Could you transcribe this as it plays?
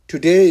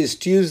Today is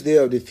Tuesday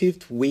of the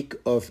 5th week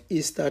of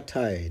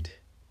Eastertide.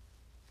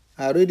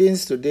 Our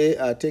readings today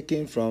are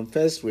taken from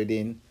first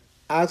reading,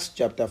 Acts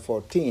chapter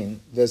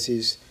 14,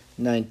 verses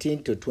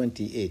 19 to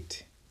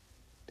 28.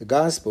 The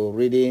Gospel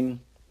reading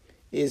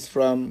is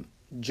from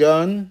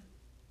John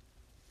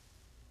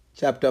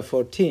chapter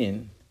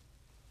 14,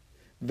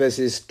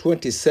 verses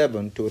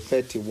 27 to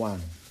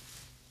 31.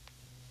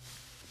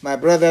 My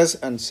brothers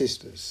and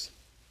sisters,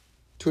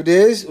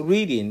 today's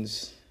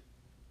readings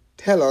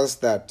tell us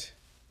that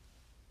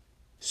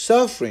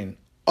suffering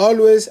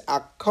always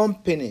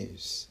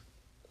accompanies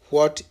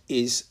what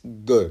is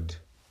good.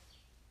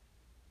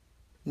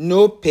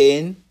 No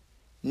pain,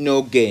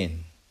 no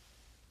gain.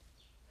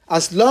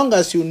 As long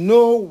as you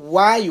know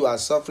why you are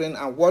suffering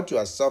and what you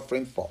are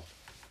suffering for.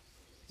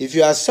 If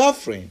you are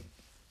suffering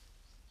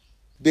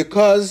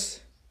because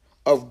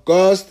of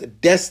God's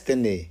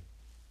destiny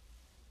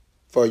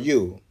for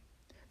you,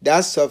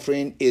 that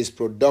suffering is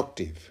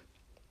productive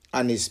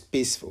and is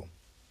peaceful.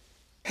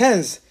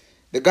 Hence,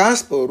 the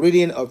gospel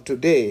reading of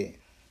today,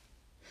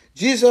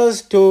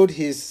 Jesus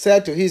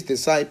said to his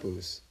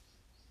disciples,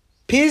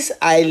 "Peace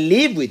I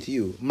leave with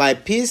you, my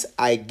peace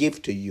I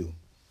give to you.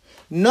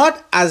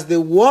 Not as the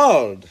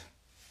world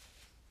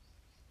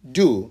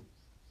gives,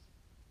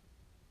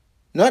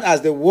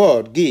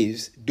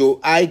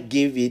 do I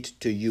give it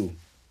to you."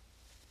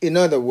 In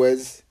other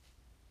words,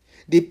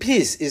 the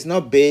peace is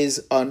not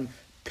based on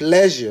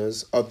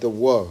pleasures of the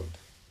world.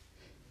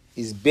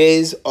 It's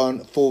based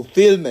on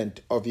fulfillment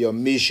of your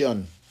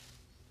mission.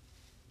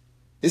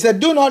 He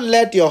said, "Do not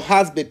let your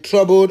hearts be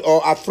troubled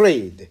or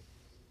afraid.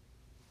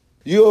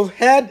 You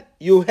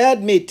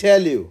heard me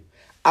tell you,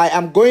 I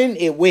am going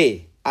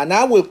away and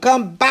I will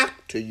come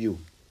back to you.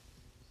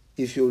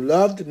 If you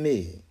loved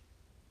me,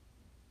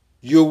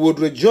 you would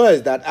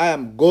rejoice that I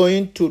am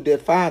going to the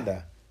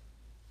Father,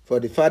 for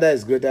the Father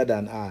is greater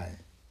than I."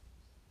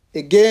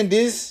 Again,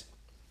 this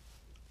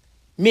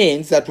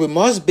means that we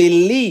must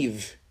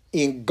believe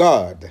in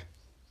God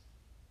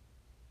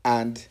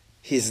and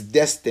His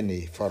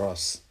destiny for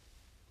us.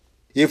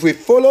 If we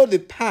follow the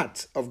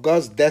path of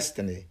God's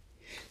destiny,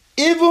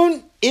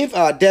 even if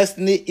our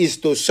destiny is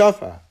to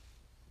suffer,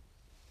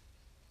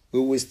 we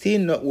will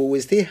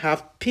still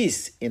have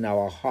peace in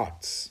our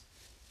hearts.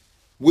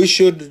 We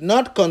should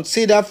not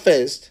consider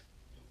first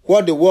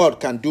what the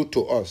world can do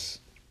to us,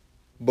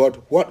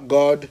 but what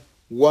God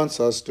wants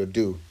us to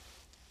do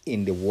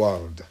in the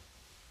world.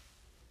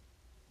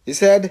 He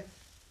said,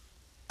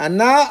 "And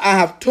now I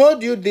have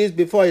told you this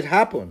before it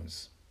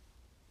happens,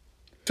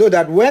 so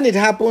that when it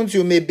happens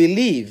you may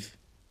believe.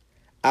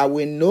 I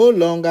will no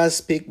longer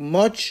speak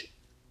much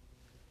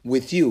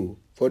with you,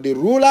 for the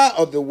ruler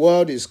of the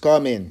world is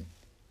coming.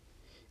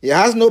 He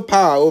has no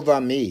power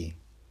over me.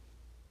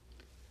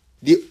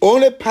 The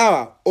only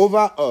power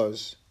over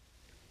us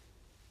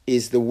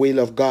is the will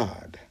of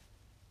God."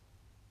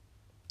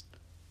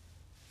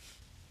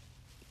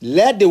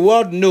 Let the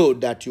world know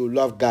that you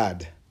love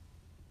God,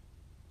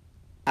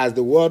 as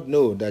the world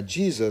knows that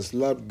Jesus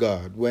loved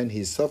God when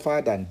he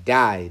suffered and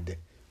died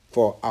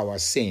for our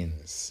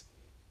sins.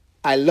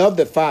 I love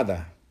the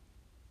Father,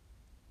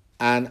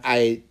 and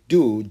I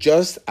do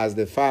just as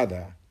the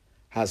Father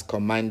has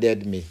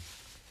commanded me.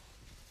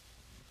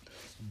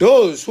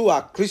 Those who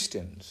are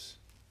Christians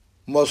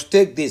must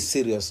take this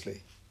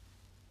seriously,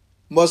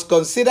 must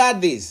consider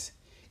this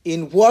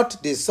in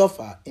what they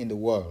suffer in the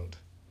world.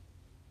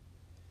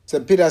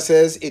 St. Peter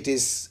says it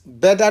is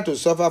better to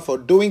suffer for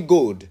doing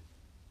good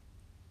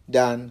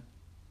than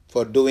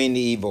for doing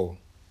evil.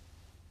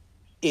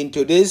 In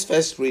today's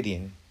first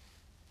reading,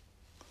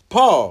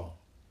 Paul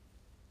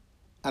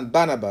and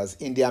Barnabas,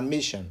 in their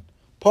mission,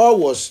 Paul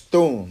was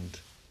stoned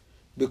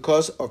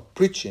because of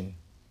preaching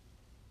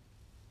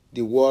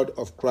the word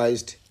of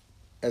Christ,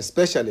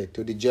 especially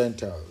to the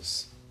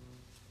Gentiles.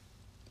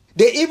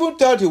 They even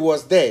thought he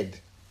was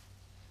dead.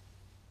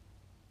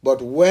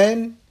 But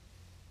when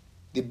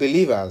the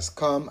believers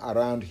gathered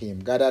around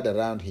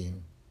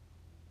him,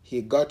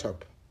 he got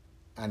up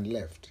and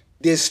left.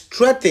 They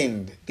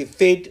strengthened the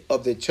faith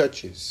of the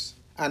churches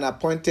and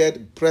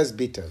appointed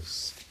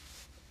presbyters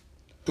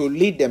to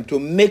lead them, to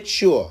make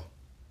sure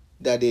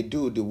that they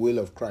do the will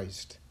of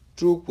Christ,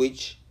 through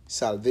which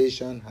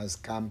salvation has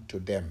come to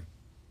them.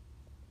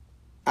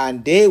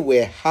 And they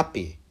were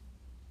happy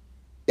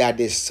that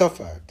they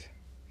suffered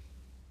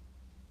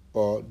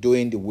for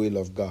doing the will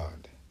of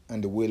God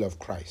and the will of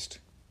Christ.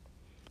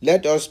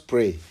 Let us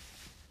pray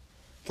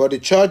for the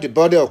church, the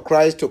body of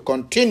Christ, to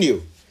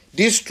continue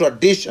this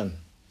tradition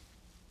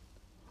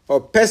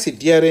of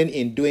persevering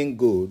in doing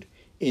good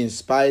in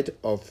spite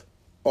of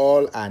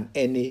all and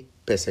any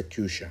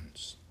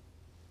persecutions.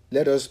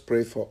 Let us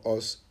pray for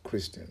us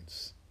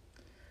Christians,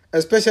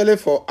 especially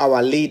for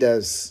our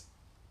leaders,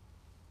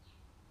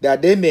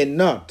 that they may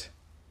not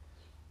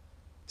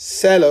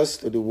sell us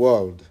to the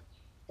world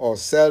or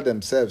sell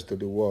themselves to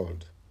the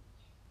world,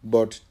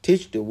 but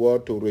teach the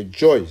world to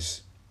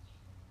rejoice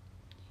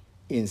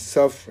in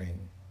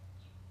suffering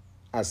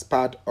as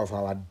part of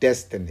our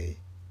destiny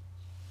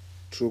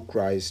through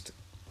Christ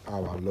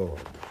our Lord.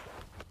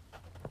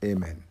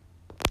 Amen.